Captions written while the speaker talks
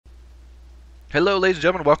Hello, ladies and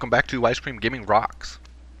gentlemen. Welcome back to Ice Cream Gaming Rocks.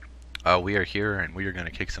 We are here, and we are going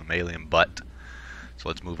to kick some alien butt. So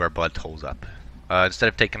let's move our butt holes up. Instead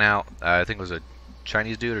of taking out, I think it was a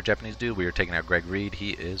Chinese dude or Japanese dude, we were taking out Greg Reed.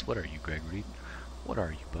 He is, what are you, Greg Reed? What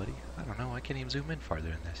are you, buddy? I don't know. I can't even zoom in farther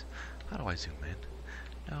in this. How do I zoom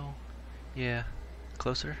in? No. Yeah.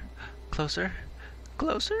 Closer. Closer.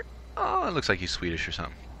 Closer. Oh, it looks like he's Swedish or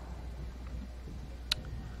something.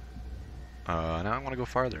 Now I want to go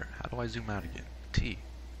farther. How do I zoom out again? T,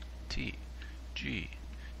 T, G,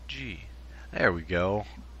 G. There we go.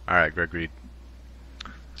 Alright, Greg Reed.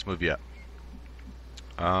 Let's move you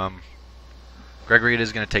up. Greg Reed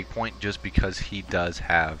is going to take point just because he does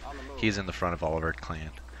have... He's in the front of all of our clan.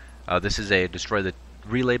 This is a destroy the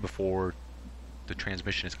relay before the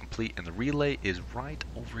transmission is complete, and the relay is right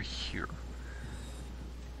over here.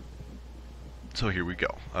 So here we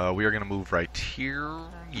go. We are going to move right here.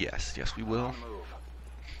 Yes, yes we will.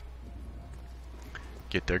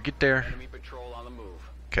 Get there, get there. Enemy patrol on the move.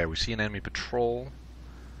 Okay, we see an enemy patrol.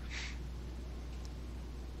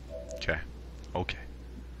 Okay, okay.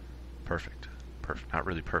 Perfect, perfect. Not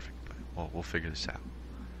really perfect, but we'll figure this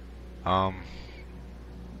out.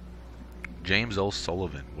 James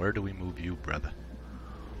O'Sullivan, where do we move you, brother?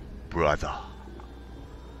 Brother.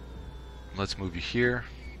 Let's move you here.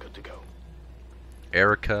 Good to go.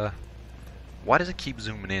 Erica. Why does it keep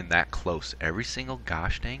zooming in that close every single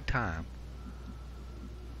gosh dang time?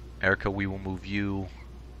 Erica, we will move you.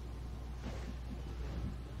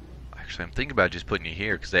 Actually, I'm thinking about just putting you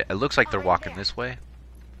here because it looks like they're walking this way.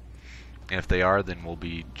 And if they are, then we'll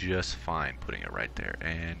be just fine putting it right there.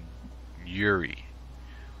 And Yuri,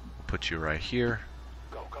 we'll put you right here.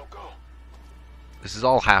 Go, go, go. This is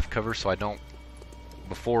all half cover, so I don't.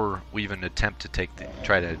 Before we even attempt to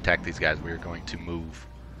try to attack these guys, we are going to move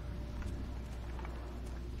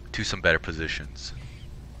to some better positions.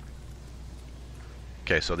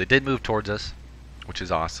 Okay, so they did move towards us, which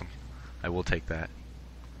is awesome. I will take that.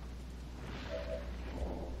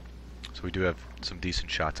 So we do have some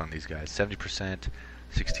decent shots on these guys. 70%,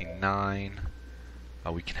 69.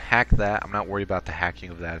 We can hack that. I'm not worried about the hacking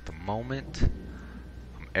of that at the moment.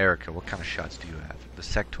 Erica, what kind of shots do you have? The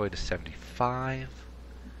sectoid is 75.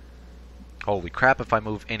 Holy crap, if I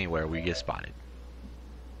move anywhere, we get spotted.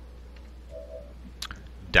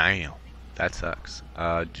 Damn. That sucks.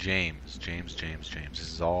 James. This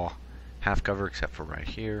is all half cover except for right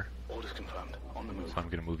here. Orders confirmed. On the move. So I'm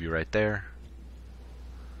going to move you right there.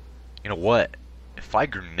 You know what? If I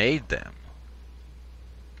grenade them,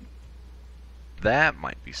 that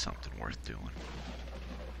might be something worth doing.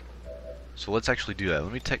 So let's actually do that.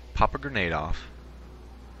 Let me pop a grenade off.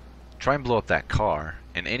 Try and blow up that car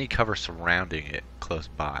and any cover surrounding it close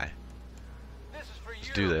by. Let's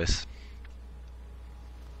do this.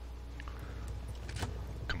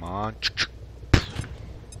 Come on.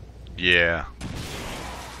 Yeah.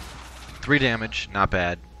 3 damage, not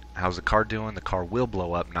bad. How's the car doing? The car will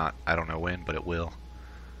blow up, I don't know when, but it will.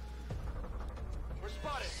 We're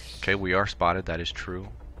spotted. Okay, we are spotted, that is true.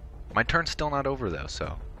 My turn's still not over though,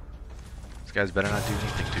 so these guys better not do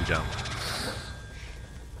anything too dumb.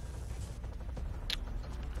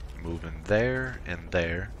 Moving there and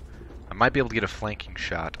there. I might be able to get a flanking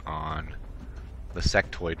shot on the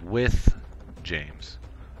sectoid with James.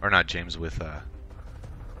 Or not James, with,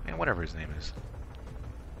 man, whatever his name is.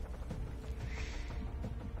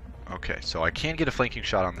 Okay, so I can get a flanking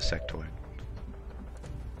shot on the sectoid.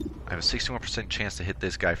 I have a 61% chance to hit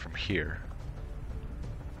this guy from here.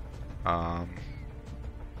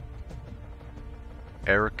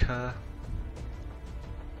 Erica.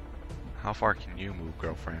 How far can you move,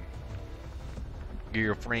 girlfriend?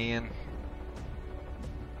 Girlfriend.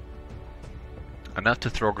 Enough to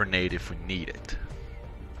throw a grenade if we need it.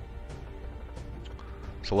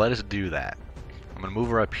 So let us do that. I'm gonna move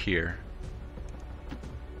her up here.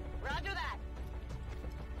 Roger that.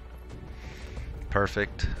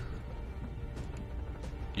 Perfect.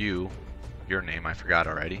 Your name I forgot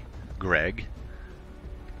already. Greg.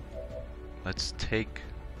 Let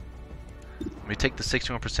me take the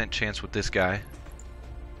 61% chance with this guy.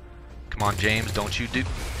 Come on, James, don't you do...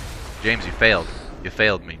 James, you failed. You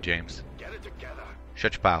failed me, James. Get it together.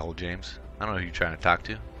 Shut your pie hole, James. I don't know who you're trying to talk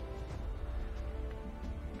to.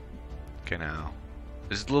 Okay, now.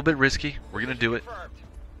 This is a little bit risky. We're going to do it. Confirmed.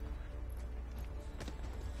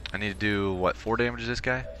 I need to do, what, 4 damage to this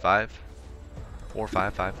guy? 5? 4,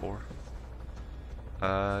 5, 5,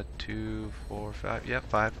 4. 2, 4, 5. Yep,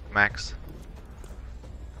 5. Max.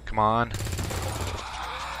 Come on.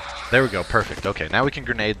 There we go, perfect. Okay, now we can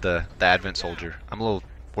grenade the Advent Soldier. I'm a little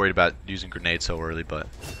worried about using grenades so early, but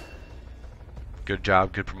good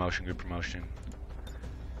job, good promotion, good promotion.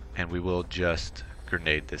 and we will just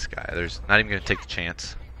grenade this guy. There's not even going to take the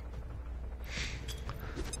chance.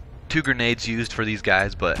 2 grenades used for these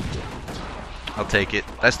guys, but I'll take it.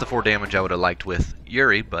 That's the 4 damage I would have liked with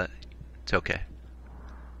Yuri, but it's okay.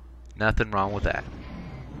 Nothing wrong with that.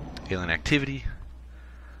 Alien activity.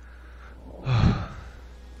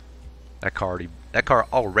 That car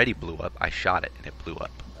already blew up. I shot it and it blew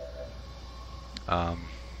up. Now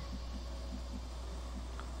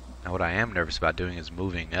what I am nervous about doing is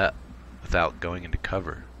moving up without going into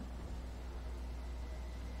cover.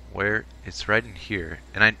 Where it's right in here,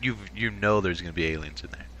 and you know there's gonna be aliens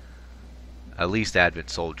in there. At least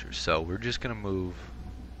Advent soldiers. So we're just gonna move.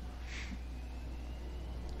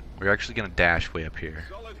 We're actually gonna dash way up here.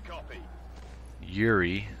 Solid copy.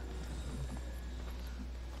 Yuri.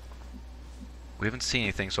 We haven't seen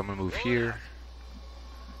anything, so I'm gonna move here.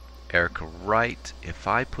 Erica right. If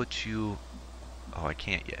I put you, oh, I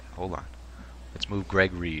can't yet. Hold on. Let's move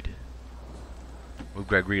Greg Reed. Move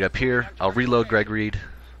Greg Reed up here. I'll reload Greg Reed.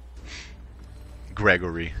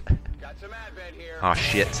 Gregory. Got some advent here. Oh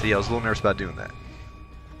shit, see, I was a little nervous about doing that.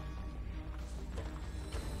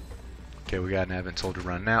 Okay, we got an Advent soldier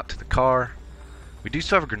running out to the car. We do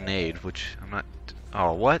still have a grenade, which I'm not...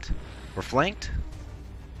 Oh, what? We're flanked?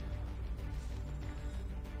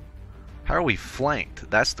 How are we flanked?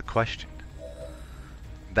 That's the question.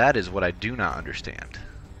 That is what I do not understand.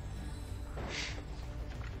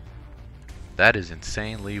 That is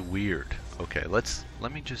insanely weird. Okay, let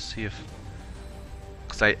me just see if...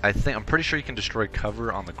 Because I'm pretty sure you can destroy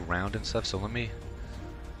cover on the ground and stuff, so let me...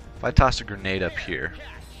 If I toss a grenade up here...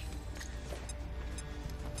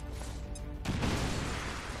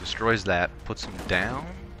 Destroys that, puts them down...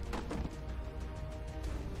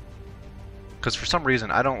 Because for some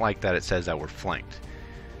reason, I don't like that it says that we're flanked.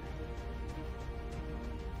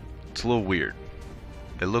 It's a little weird.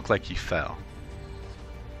 It looked like he fell.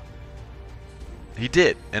 He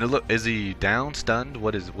did, and it look. Is he down, stunned?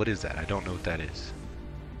 What is that? I don't know what that is.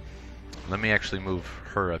 Let me actually move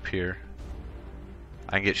her up here.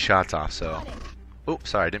 I can get shots off. So,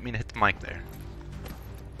 oops, sorry, I didn't mean to hit the mic there.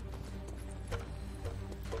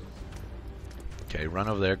 Okay, run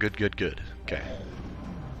over there. Good, good, good. Okay.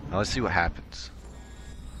 Now let's see what happens.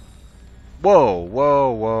 Whoa,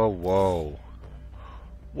 whoa, whoa, whoa.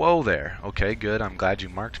 Whoa there. Okay, good. I'm glad you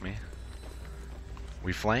marked me.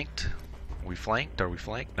 We flanked? We flanked? Are we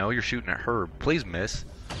flanked? No, you're shooting at her. Please miss.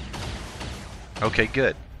 Okay,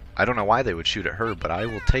 good. I don't know why they would shoot at her, but I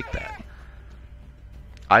will take that.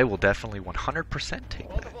 I will definitely 100% take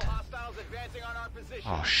that.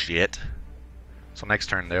 Oh, shit. So next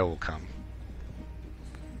turn there will come.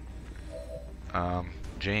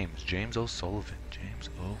 James O'Sullivan. James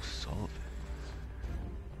O'Sullivan.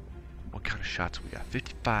 What kind of shots we got?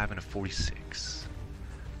 55 and a 46.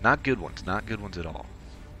 Not good ones. Not good ones at all.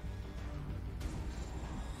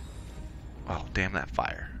 Oh, damn that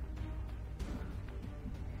fire.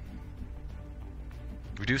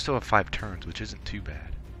 We do still have 5 turns, which isn't too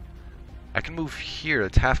bad. I can move here.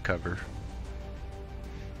 It's half cover.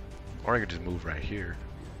 Or I could just move right here.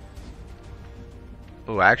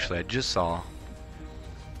 Oh, actually, I just saw...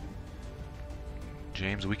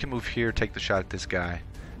 James, we can move here, take the shot at this guy.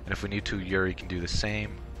 And if we need to, Yuri can do the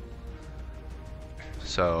same.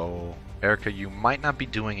 So, Erica, you might not be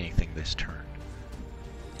doing anything this turn.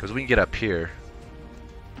 Because we can get up here.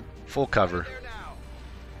 Full cover.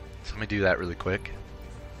 So let me do that really quick.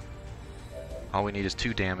 All we need is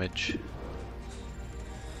 2 damage.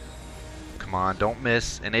 Come on, don't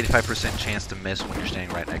miss. An 85% chance to miss when you're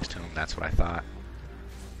standing right next to him. That's what I thought.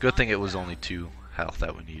 Good thing it was only 2 health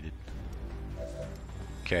that we needed.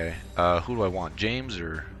 Okay, who do I want? James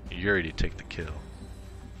or Yuri to take the kill?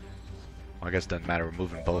 Well, I guess it doesn't matter. We're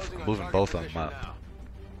moving both of them up.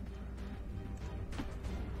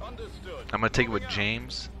 I'm gonna take it with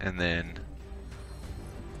James, and then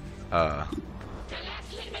if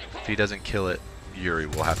he doesn't kill it, Yuri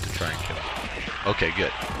will have to try and kill it. Okay,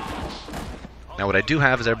 good. Now what I do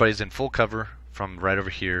have is everybody's in full cover from right over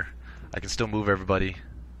here. I can still move everybody.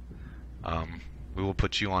 We will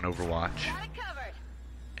put you on Overwatch.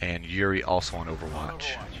 And Yuri also on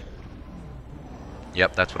Overwatch.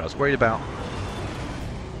 Yep, that's what I was worried about.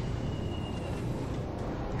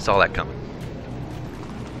 Saw that coming.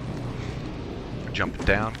 We're jumping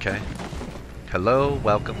down, okay. Hello,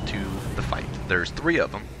 welcome to the fight. There's 3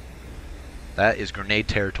 of them. That is grenade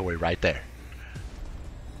territory right there.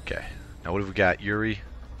 Okay, now what have we got? Yuri.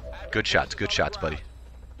 Good shots, buddy.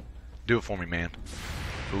 Do it for me, man.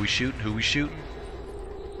 Who we shooting? Who we shooting?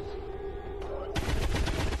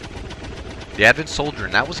 The Advent soldier,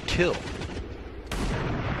 and that was a kill.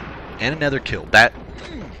 And another kill. That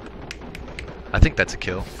I think that's a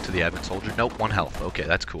kill to the advent soldier. Nope, 1 health. Okay,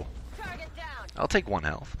 that's cool. I'll take 1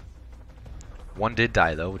 health. 1 did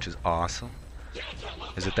die though, which is awesome.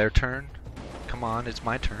 Is it their turn? Come on, it's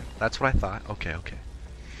my turn. That's what I thought. Okay, okay.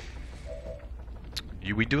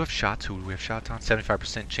 We do have shots. Who do we have shots on?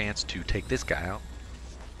 75% chance to take this guy out.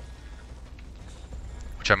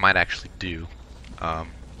 Which I might actually do. We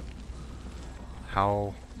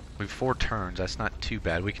have 4 turns. That's not too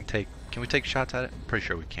bad. We can take. Can we take shots at it? I'm pretty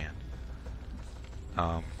sure we can.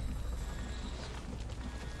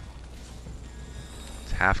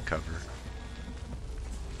 It's half cover.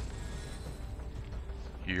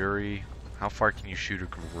 Yuri, how far can you shoot a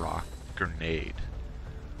grenade?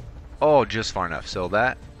 Oh, just far enough. So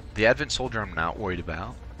that the advent soldier I'm not worried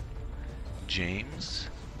about. James,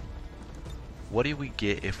 what do we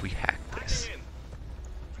get if we hack this?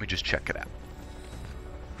 Let me just check it out.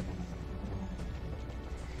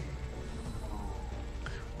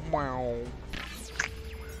 Wow.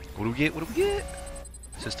 What do we get? What do we get?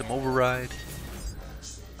 System override.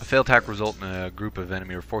 A failed attack result in a group of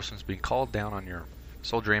enemy reinforcements being called down on your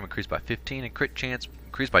soldier aim increased by 15 and crit chance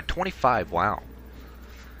increased by 25. Wow.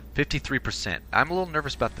 53%. I'm a little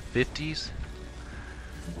nervous about the 50s.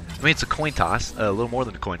 I mean, it's a coin toss, a little more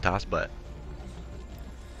than a coin toss, but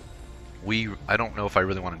I don't know if I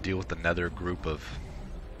really want to deal with another group of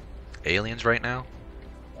aliens right now.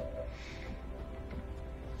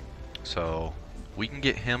 So we can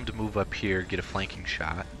get him to move up here, get a flanking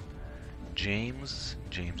shot. James.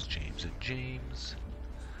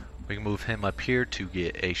 We can move him up here to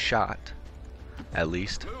get a shot, at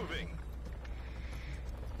least.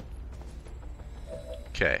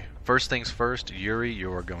 Okay, first things first, Yuri,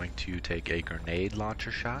 you're going to take a grenade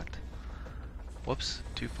launcher shot. Whoops,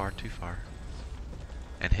 too far.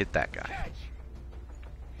 And hit that guy.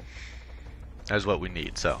 That's what we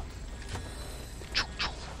need, so.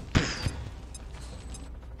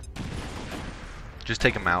 Just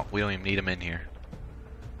take him out. We don't even need him in here.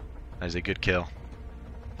 That is a good kill.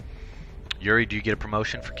 Yuri, do you get a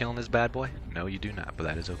promotion for killing this bad boy? No, you do not, but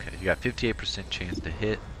that is okay. You got 58% chance to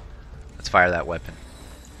hit. Let's fire that weapon.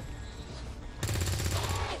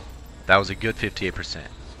 That was a good 58%.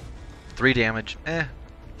 3 damage.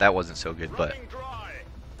 That wasn't so good, but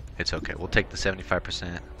it's okay. We'll take the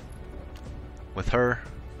 75%. With her,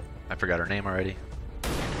 I forgot her name already.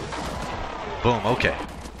 Boom, okay.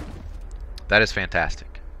 That is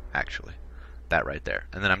fantastic, actually. That right there.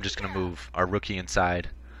 And then I'm just going to move our rookie inside.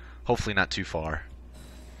 Hopefully not too far.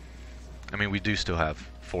 I mean, we do still have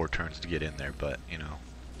 4 turns to get in there, but, you know.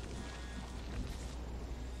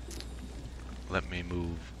 Let me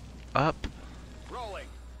move up.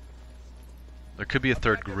 There could be a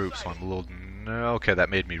 3rd group, so I'm a little... No, okay, that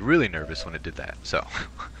made me really nervous when it did that, so.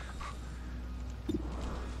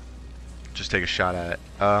 Just take a shot at it.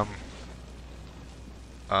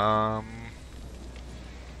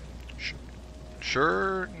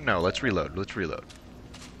 Sure? No, let's reload.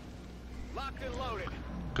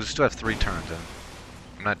 Because we still have 3 turns,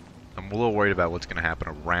 and I'm a little worried about what's going to happen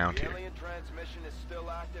around here. Alien transmission is still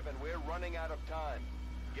active and we're running out of time.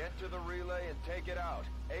 Get to the relay and take it out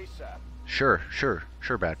ASAP. Sure,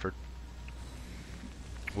 Badford.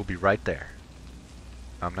 We'll be right there.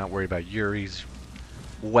 I'm not worried about Yuri's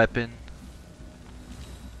weapon.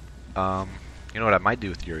 You know what I might do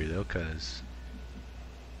with Yuri though, because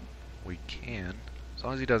we can, as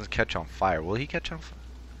long as he doesn't catch on fire. Will he catch on fire?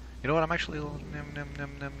 You know what? I'm actually a little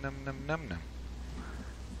num.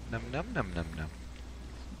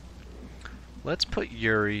 Let's put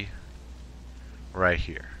Yuri right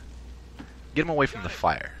here. Get him away from the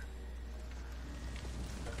fire.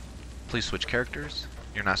 Please switch characters.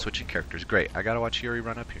 You're not switching characters. Great. I gotta watch Yuri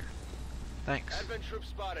run up here. Thanks. Advent troop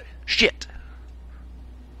spotted. Shit!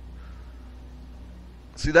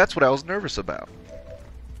 See, that's what I was nervous about.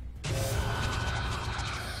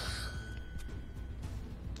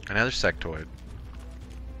 Another sectoid.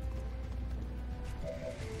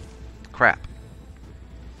 Crap.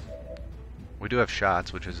 We do have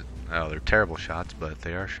shots, which is... Oh, they're terrible shots, but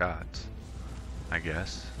they are shots. I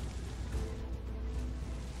guess.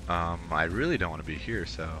 I really don't want to be here,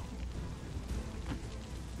 so...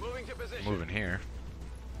 Moving to position. Moving here.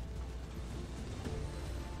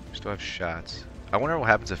 Still have shots. I wonder what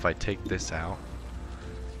happens if I take this out.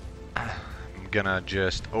 I'm gonna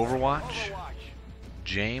just Overwatch.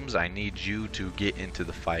 James, I need you to get into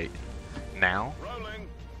the fight now. Rolling.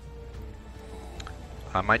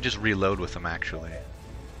 I might just reload with him, actually.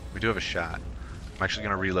 We do have a shot. I'm actually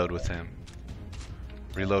gonna reload with him.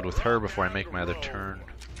 Reload with her before I make my other turn.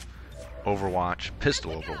 Overwatch.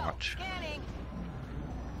 Pistol Overwatch.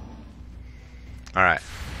 Alright.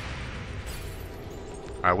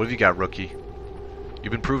 Alright, what have you got, rookie?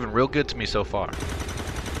 You've been proving real good to me so far.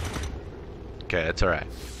 Okay, that's alright.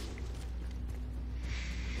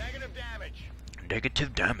 Negative damage.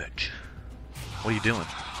 Negative damage. What are you doing?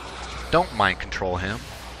 Don't mind control him.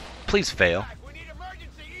 Please fail. We need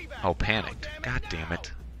emergency evac. Oh, panicked. God damn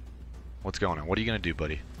it. What's going on? What are you gonna do,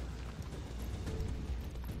 buddy?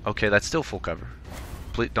 Okay, that's still full cover.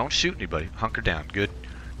 Please don't shoot anybody. Hunker down. Good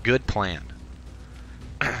plan.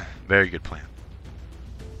 Very good plan.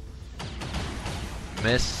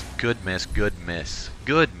 Miss. Good miss. Good miss.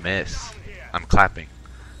 Good miss. I'm clapping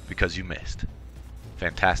because you missed.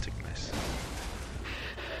 Fantastic miss.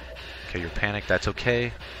 Okay, you're panicked. That's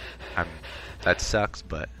okay. That sucks,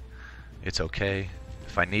 but it's okay.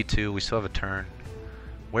 If I need to, we still have a turn.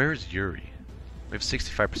 Where's Yuri? We have a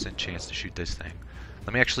 65% chance to shoot this thing.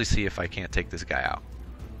 Let me actually see if I can't take this guy out.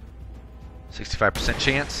 65%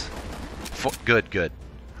 chance. Good.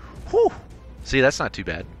 Whew. See, that's not too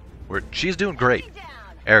bad. She's doing great.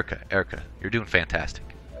 Erica, you're doing fantastic.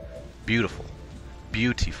 Beautiful.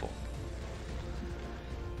 Beautiful.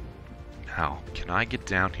 Now, can I get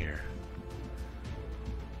down here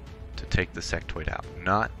to take the sectoid out?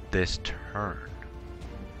 Not this turn.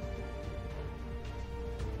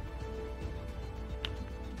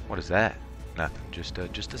 What is that? Nothing. Just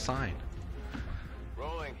a sign.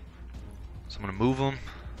 Rolling. So I'm gonna move him.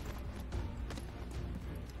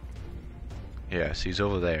 Yes, he's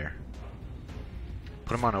over there.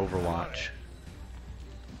 Put him on Overwatch.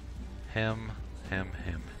 Him.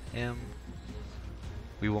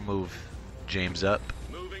 We will move James up.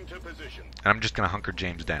 Moving to position. And I'm just gonna hunker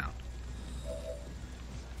James down.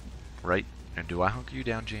 Right? And do I hunker you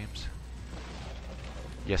down, James?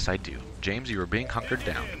 Yes, I do. James, you are being hunkered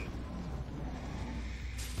down.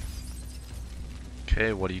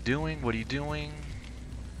 Okay, what are you doing? What are you doing?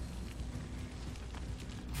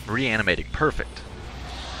 Reanimating. Perfect.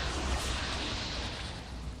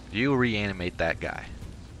 You reanimate that guy.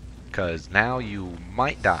 Because now you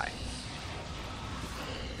might die.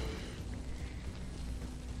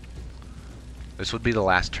 This would be the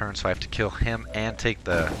last turn, so I have to kill him and take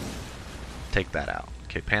that out.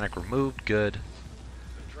 Okay, panic removed. Good.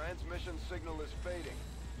 The transmission signal is fading.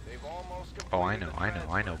 They've almost completed Oh, I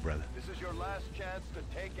the know, brother. This is your last chance to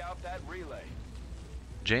take out that relay.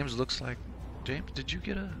 James looks like... James, did you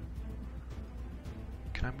get a...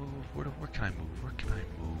 Can I move? Where can I move? Where can I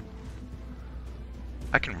move?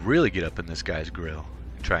 I can really get up in this guy's grill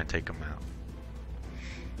and try and take him out.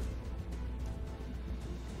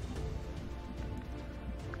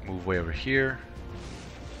 Move way over here.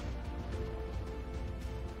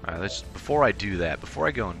 Alright, before I do that, before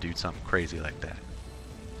I go and do something crazy like that.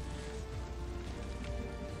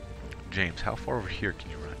 James, how far over here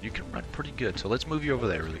can you run? You can run pretty good, so let's move you over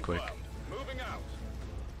there really quick. Moving out.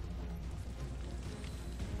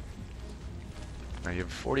 Now you have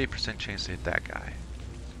a 48% chance to hit that guy.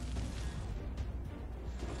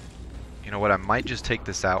 You know what, I might just take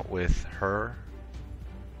this out with her.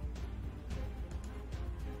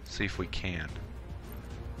 See if we can.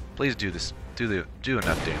 Please do this. Do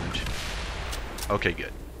enough damage. Okay,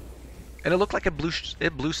 good. And it looked like it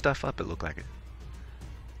blew stuff up. It looked like it.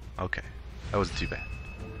 Okay, that wasn't too bad.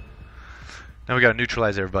 Now we gotta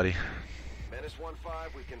neutralize everybody. Menace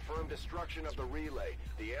 1-5, we confirm destruction of the relay.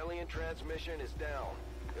 The alien transmission is down.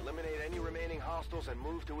 Eliminate any remaining hostiles and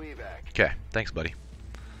move to evac. Okay, thanks, buddy.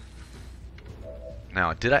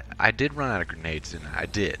 Now, I did run out of grenades, didn't I? I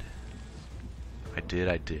did. I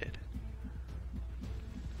did.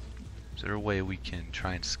 Is there a way we can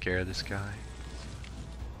try and scare this guy?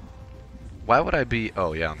 Why would I be...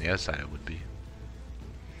 Oh, yeah, on the other side it would be.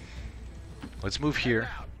 Let's move here.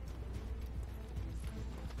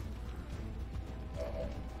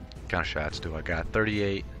 What kind of shots do I got?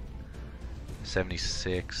 38,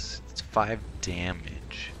 76. It's 5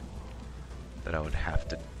 damage that I would have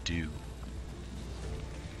to do.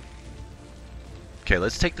 Okay,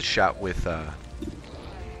 let's take the shot with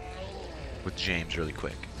James really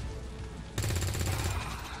quick.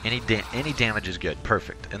 Any damage is good.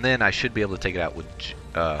 Perfect. And then I should be able to take it out with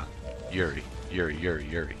Yuri.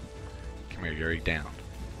 Come here, Yuri, down.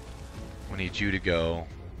 We need you to go.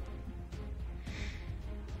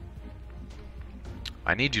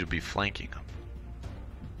 I need you to be flanking him.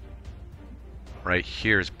 Right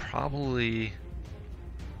here is probably...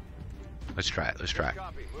 Let's try it.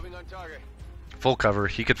 Copy. Moving on target. Full cover.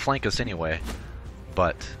 He could flank us anyway.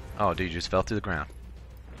 But... Oh, dude, you just fell through the ground.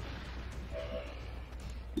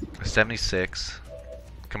 76.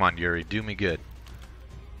 Come on, Yuri. Do me good.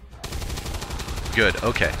 Good.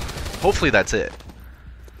 Okay. Hopefully that's it.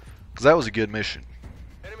 Because that was a good mission.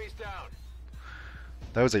 Enemies down.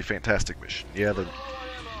 That was a fantastic mission. Yeah,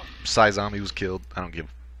 Psy zombie was killed. I don't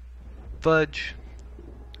give fudge.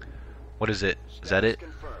 What is it? Is that it?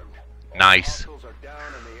 Nice.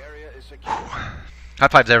 High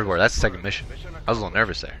fives everywhere. That's the second mission. I was a little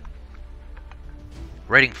nervous there.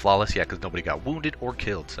 Rating flawless, yeah, because nobody got wounded or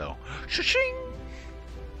killed, so. Shing!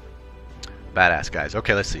 Badass, guys.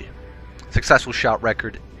 Okay, let's see. Successful shot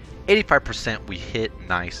record. 85% we hit.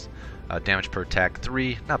 Nice. Damage per attack,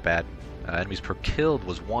 3. Not bad. Enemies per killed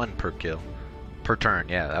was 1 per kill. Per turn,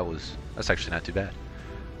 yeah, that's actually not too bad.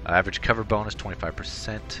 Average cover bonus,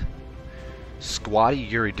 25%. Squatty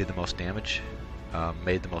Yuri did the most damage.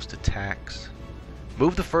 Made the most attacks.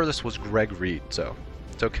 Moved the furthest was Greg Reed, so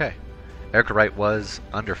it's okay. Erica Wright was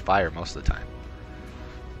under fire most of the time.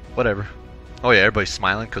 Whatever. Oh yeah, everybody's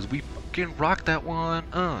smiling because we fucking rocked that one.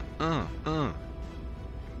 Now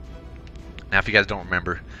if you guys don't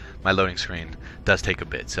remember, my loading screen does take a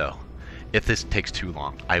bit, so if this takes too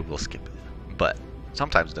long, I will skip it. But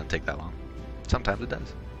sometimes it doesn't take that long. Sometimes it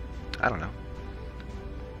does. I don't know.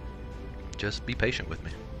 Just be patient with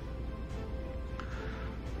me.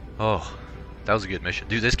 Oh, that was a good mission.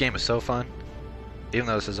 Dude, this game is so fun. Even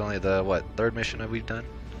though this is only the, what, 3rd mission that we've done?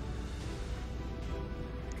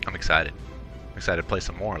 I'm excited. I'm excited to play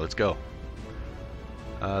some more. Let's go.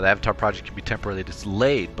 The Avatar project can be temporarily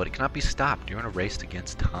delayed, but it cannot be stopped. You're in a race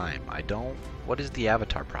against time. What is the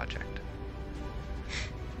Avatar project?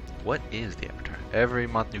 What is the Avatar? Every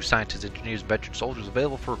month, new scientists, engineers, veteran soldiers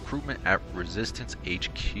available for recruitment at Resistance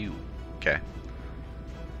HQ. Okay.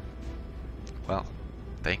 Well,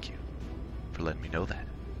 thank you for letting me know that.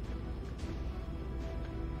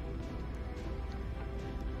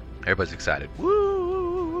 Everybody's excited.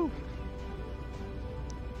 Woo!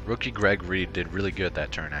 Rookie Greg Reed did really good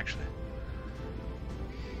that turn, actually.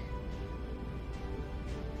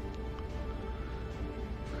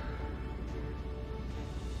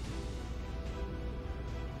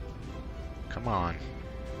 Come on.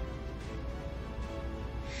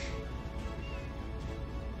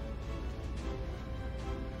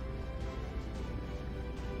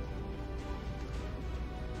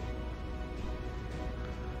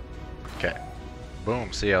 Okay.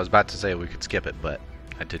 Boom. See, I was about to say we could skip it, but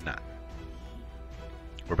I did not.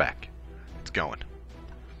 We're back. It's going.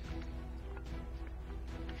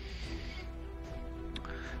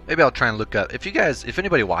 Maybe I'll try and look up. If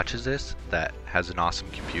anybody watches this that has an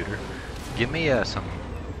awesome computer, give me some.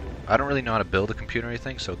 I don't really know how to build a computer or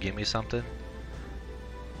anything, so give me something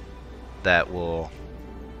that will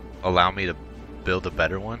allow me to build a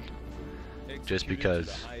better one. Just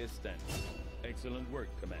because Excellent work,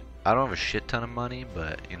 Commander. I don't have a shit ton of money,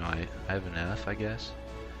 but you know I have enough, I guess.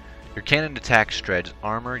 Your cannon attack shreds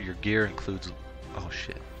armor. Your gear includes. Oh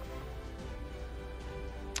shit.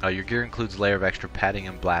 Your gear includes a layer of extra padding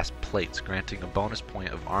and blast plates, granting a bonus point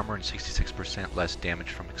of armor and 66% less damage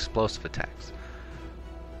from explosive attacks.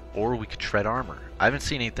 Or we could shred armor. I haven't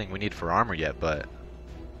seen anything we need for armor yet, but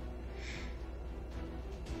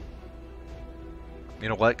you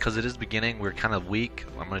know what? Because it is the beginning, we're kind of weak.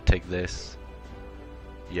 I'm going to take this.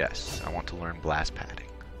 Yes, I want to learn blast padding.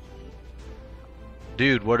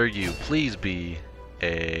 Dude, what are you? Please be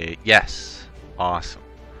a... Yes. Awesome.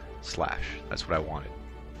 Slash. That's what I wanted.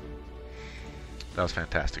 That was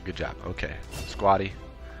fantastic. Good job. Okay. Squatty.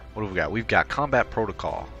 What have we got? We've got combat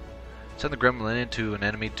protocol. Send the gremlin into an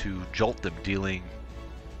enemy to jolt them, dealing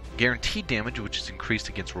guaranteed damage, which is increased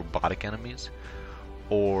against robotic enemies,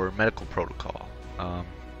 or medical protocol.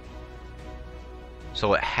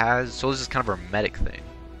 So this is kind of our medic thing.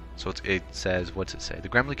 So it says, what's it say? The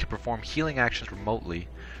gremlin can perform healing actions remotely.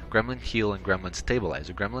 Gremlin heal and gremlin stabilize.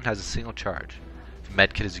 The gremlin has a single charge. If a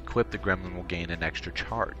medkit is equipped, the gremlin will gain an extra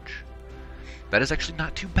charge. That is actually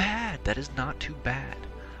not too bad. That is not too bad.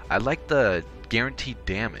 I like the guaranteed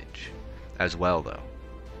damage as well, though.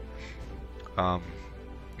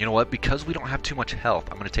 You know what? Because we don't have too much health,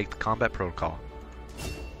 I'm going to take the combat protocol.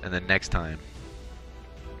 And then next time,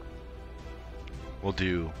 we'll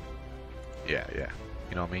do... Yeah.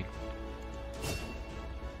 You know what I mean?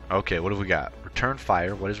 Okay, what have we got? Return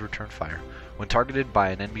fire. What is return fire? When targeted by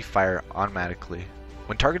an enemy fire, automatically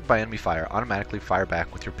fire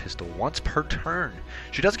back with your pistol once per turn.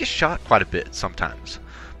 She does get shot quite a bit sometimes,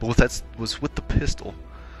 but with the pistol.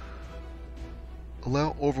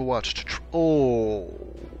 Allow Overwatch to. Oh,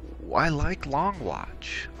 I like Long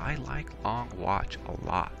Watch. I like Long Watch a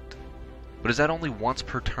lot. But is that only once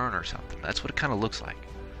per turn or something? That's what it kind of looks like.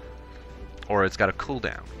 Or it's got a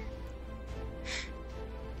cooldown.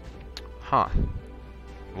 Huh.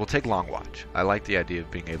 We'll take Long Watch. I like the idea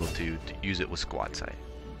of being able to use it with Squad Sight.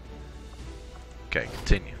 Okay,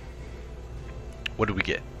 continue. What do we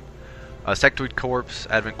get? A Sectoid Corpse,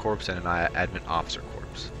 Advent Corpse, and an Advent Officer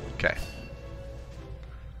Corpse. Okay.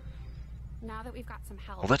 Now that we've got some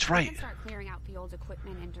help, Oh, that's we right. can start clearing out the old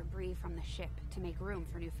equipment and debris from the ship to make room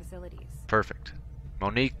for new facilities. Perfect.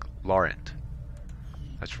 Monique Laurent.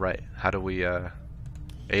 That's right. How do we,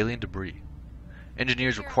 alien debris.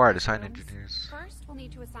 Engineers Here are required. our Assign rooms. engineers. First, we'll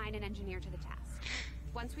need to assign an engineer to the task.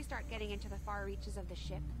 Once we start getting into the far reaches of the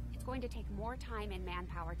ship, it's going to take more time and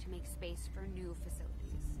manpower to make space for new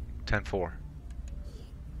facilities. 10-4.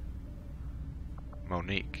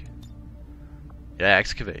 Monique. Yeah,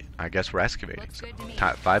 excavate. I guess we're excavating. Looks So, good to me.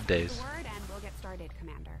 5 Give days. the word and we'll get started,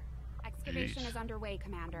 Commander. Excavation Jeez. is underway,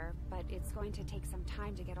 Commander, but it's going to take some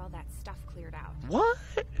time to get all that stuff cleared out. What?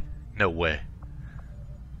 No way.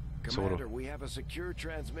 So Commander, we have a secure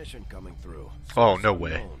transmission coming through. Oh, no Source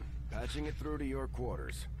way. unknown. Patching it through to your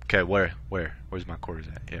quarters. Okay, where's my quarters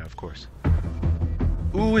at? Yeah, of course.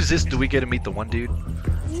 Ooh, is this? Do we get to meet the one dude?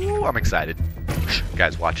 Ooh, I'm excited.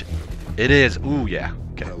 Guys, watch it. It is. Ooh, yeah.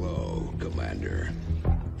 Okay. Hello, Commander.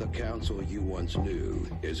 The council you once knew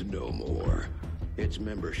is no more. Its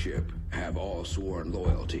membership have all sworn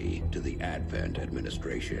loyalty to the Advent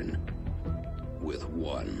administration. With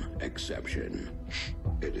one exception.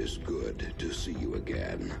 It is good to see you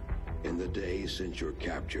again. In the days since your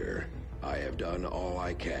capture, I have done all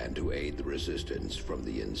I can to aid the resistance from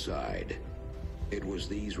the inside. It was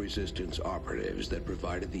these resistance operatives that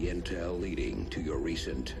provided the intel leading to your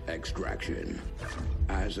recent extraction.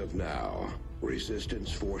 As of now,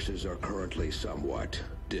 resistance forces are currently somewhat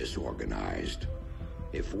disorganized.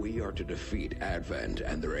 If we are to defeat Advent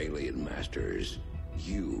and their alien masters,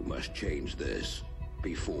 you must change this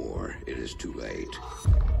before it is too late.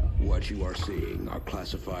 What you are seeing are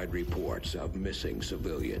classified reports of missing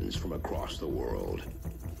civilians from across the world.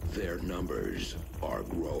 Their numbers are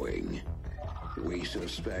growing. We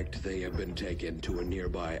suspect they have been taken to a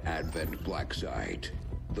nearby Advent black site,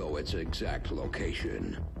 though its exact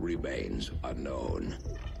location remains unknown.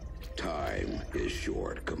 Time is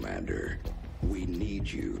short, Commander. We need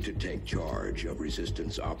you to take charge of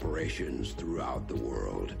resistance operations throughout the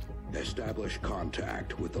world. Establish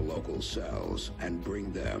contact with the local cells and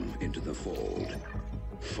bring them into the fold.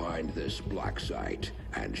 Find this black site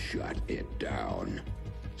and shut it down.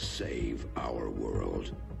 Save our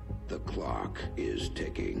world. The clock is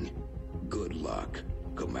ticking. Good luck,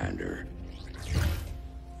 Commander.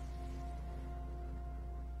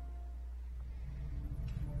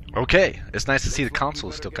 Okay, it's nice to see the Looks like we console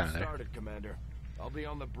is better still get kind of there. started, Commander. I'll be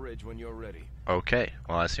on the bridge when you're ready. Okay,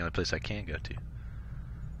 well that's the only place I can go to.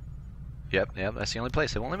 Yep, that's the only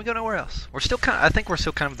place. They won't let me go nowhere else. We're still I think we're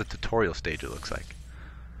still kind of the tutorial stage, it looks like.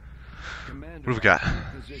 Commander, What have we got?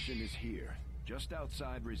 our position is here, just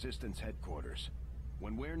outside Resistance headquarters.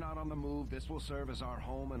 When we're not on the move, this will serve as our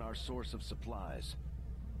home and our source of supplies.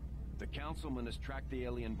 The Councilman has tracked the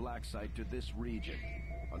alien black site to this region.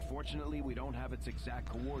 Unfortunately, we don't have its exact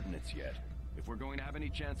coordinates yet. If we're going to have any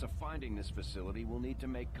chance of finding this facility, we'll need to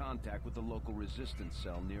make contact with the local resistance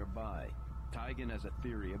cell nearby. Tygan has a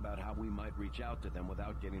theory about how we might reach out to them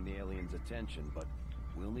without getting the aliens' attention, but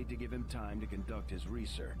we'll need to give him time to conduct his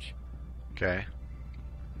research. Okay.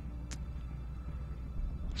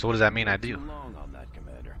 So what does that mean I do? Too long on that,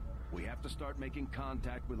 Commander. We have to start making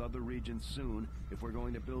contact with other regions soon if we're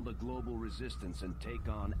going to build a global resistance and take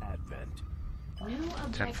on Advent. New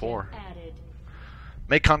objective 10-4. added.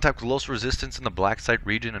 Make contact with local resistance in the Black Site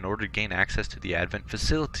region in order to gain access to the Advent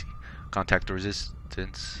facility. Contact the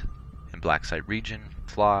resistance in Black Site region.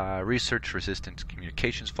 Fly, research resistance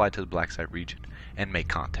communications. Fly to the Black Site region and make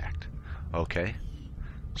contact. Okay.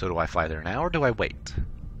 So do I fly there now or do I wait?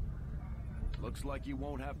 Looks like you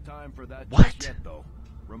won't have time for that What? just yet, though.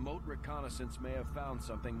 Remote reconnaissance may have found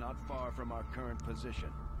something not far from our current position.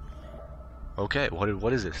 Okay,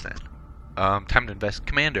 what is this then? Time to invest.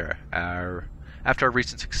 Commander, after our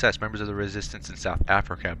recent success, members of the resistance in South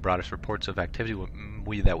Africa have brought us reports of activity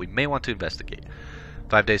that we may want to investigate.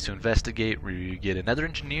 5 days to investigate. We get another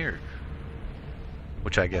engineer,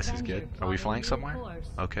 which I guess is good. Are we flying somewhere?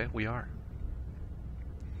 Okay, we are.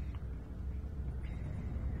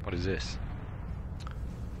 What is this?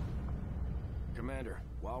 Commander,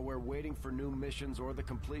 while we're waiting for new missions or the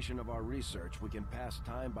completion of our research, we can pass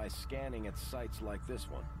time by scanning at sites like this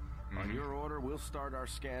one. On your order, we'll start our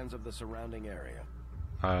scans of the surrounding area.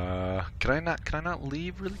 Can I not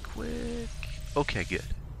leave really quick? Okay, good.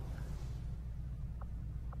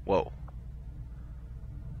 Whoa.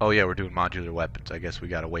 Oh yeah, we're doing modular weapons. I guess we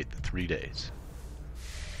gotta wait the 3 days.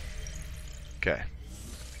 Okay.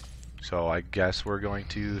 So I guess we're going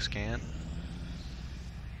to scan.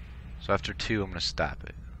 So after 2, I'm gonna stop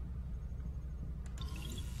it.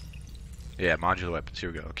 Yeah, modular weapons.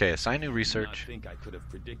 Here we go. Okay, assign new research. I think I could have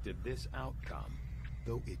predicted this outcome.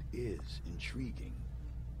 though it is intriguing.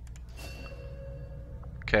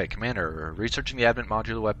 Okay, Commander. Researching the Advent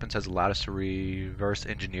modular weapons has allowed us to reverse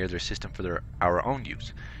engineer their system for our own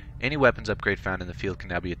use. Any weapons upgrade found in the field can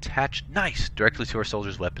now be attached, nice, directly to our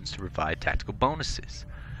soldiers' weapons to provide tactical bonuses.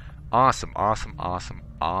 Awesome, awesome, awesome,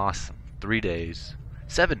 awesome. 3 days.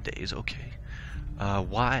 7 days, okay.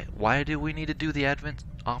 Why do we need to do the Advent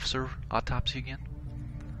officer autopsy again?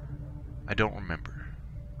 I don't remember.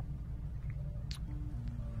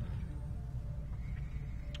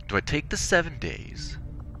 Do I take the 7 days?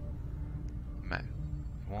 Man,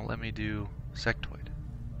 it won't let me do sectoid.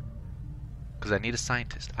 Because I need a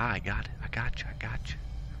scientist. Ah, I got it. I got you.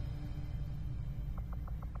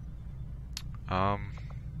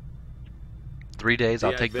 3 days,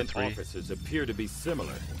 I'll take the 3. The Advent officers appear to be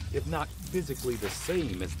similar, if not physically the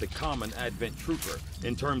same as the common Advent trooper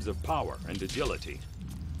in terms of power and agility.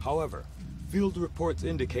 However, field reports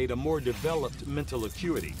indicate a more developed mental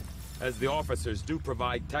acuity, as the officers do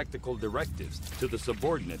provide tactical directives to the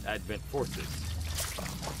subordinate Advent forces.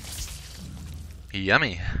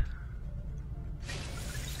 Yummy.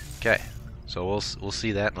 Okay, so we'll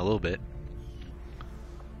see that in a little bit.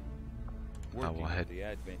 Working we'll head. at the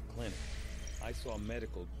Advent clinic, I saw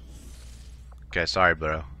medical. Okay, sorry,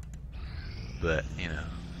 bro. But, you know,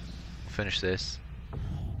 we'll finish this.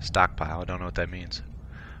 Stockpile, I don't know what that means.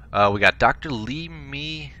 We got Dr. Lee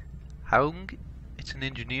Mi Haung. It's an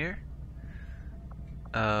engineer.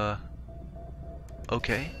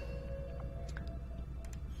 Okay.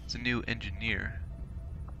 It's a new engineer.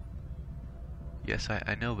 Yes,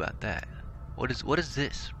 I know about that. What is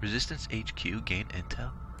this? Resistance HQ gain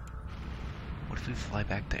intel? What if we fly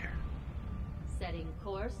back there? Setting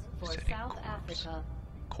course for Setting South course. Africa.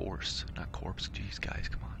 Course, not corpse. Jeez, guys,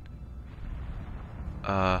 come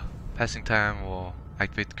on. Passing time will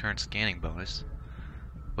activate the current scanning bonus.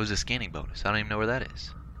 What is the scanning bonus? I don't even know where that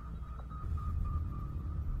is.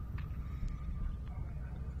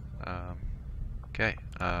 Okay,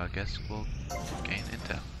 I guess we'll gain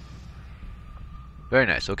intel. Very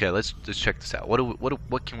nice. Okay, let's check this out.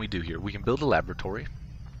 What can we do here? We can build a laboratory.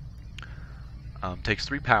 Takes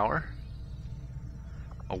 3 power.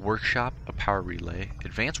 A workshop, a power relay,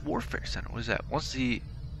 advanced warfare center. What is that? Once the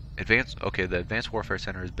advanced warfare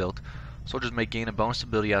center is built, soldiers may gain a bonus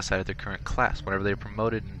ability outside of their current class. Whenever they are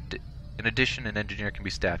promoted, in addition, an engineer can be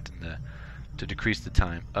staffed to decrease the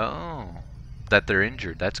time. Oh, that they're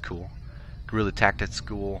injured. That's cool. Guerrilla tactics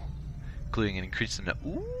school, including an increase in the.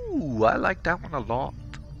 Ooh, I like that one a lot.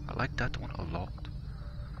 I like that one a lot.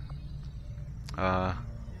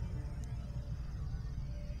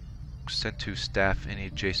 Sent to staff any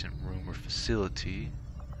adjacent room or facility.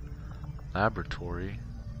 Laboratory.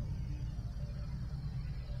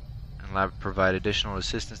 And lab provide additional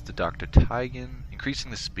assistance to Dr. Tigan,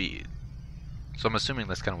 increasing the speed. So I'm assuming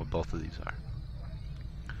that's kind of what both of these are.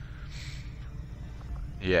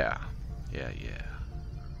 Yeah.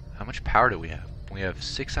 How much power do we have? We have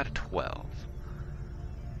 6 out of 12.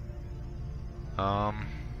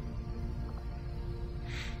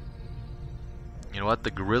 You know what?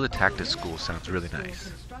 The Guerrilla Tactics School sounds really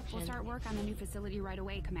nice. We'll start work on the new facility right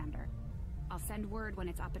away, Commander. I'll send word when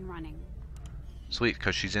it's up and running. Sweet,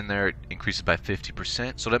 because she's in there, it increases by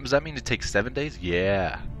 50%. So does that mean it takes 7 days?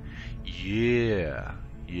 Yeah.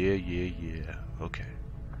 Okay.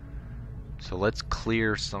 So let's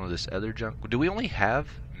clear some of this other junk. Do we only have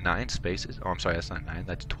 9 spaces? Oh, I'm sorry, that's not 9,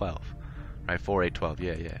 that's 12. Right, 4, 8, 12,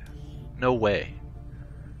 yeah. No way.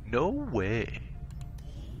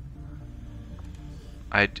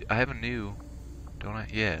 I have a new, don't I?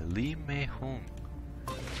 Yeah, Lee Mei Hung.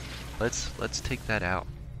 Let's take that out.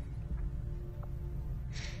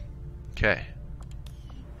 Okay.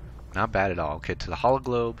 Not bad at all. Okay, to the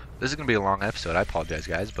hologlobe. This is gonna be a long episode. I apologize,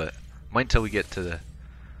 guys, but wait until we get to the.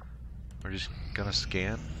 We're just gonna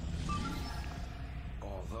scan.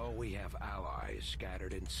 Although we have allies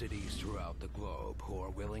scattered in cities throughout the globe who are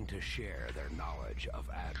willing to share their knowledge of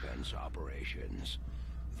Advent's operations,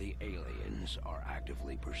 the aliens are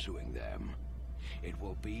actively pursuing them. It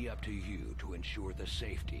will be up to you to ensure the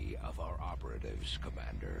safety of our operatives,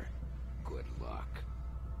 Commander. Good luck.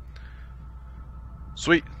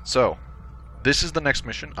 Sweet. So, this is the next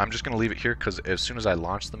mission. I'm just going to leave it here because as soon as I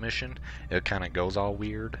launch the mission, it kind of goes all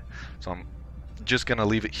weird. So I'm just going to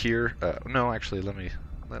leave it here. No, actually, let me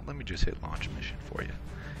just hit launch mission for you.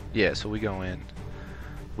 Yeah, so we go in.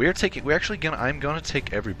 I'm going to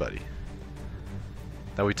take everybody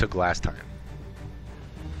that we took last time.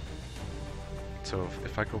 So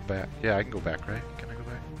if I go back, yeah, I can go back, right? Can I go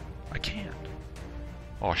back? I can't.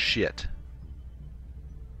 Oh shit.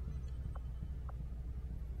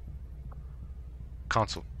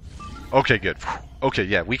 Console. Okay, good. Okay,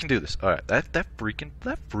 yeah, we can do this. All right, that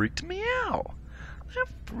freaked me out. That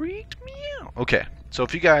freaked me out. Okay, so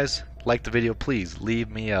if you guys liked the video, please leave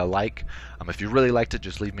me a like. If you really liked it,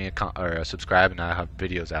 just leave me a subscribe, and I have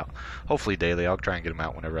videos out. Hopefully daily. I'll try and get them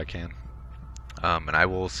out whenever I can. And I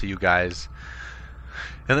will see you guys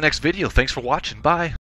in the next video. Thanks for watching. Bye.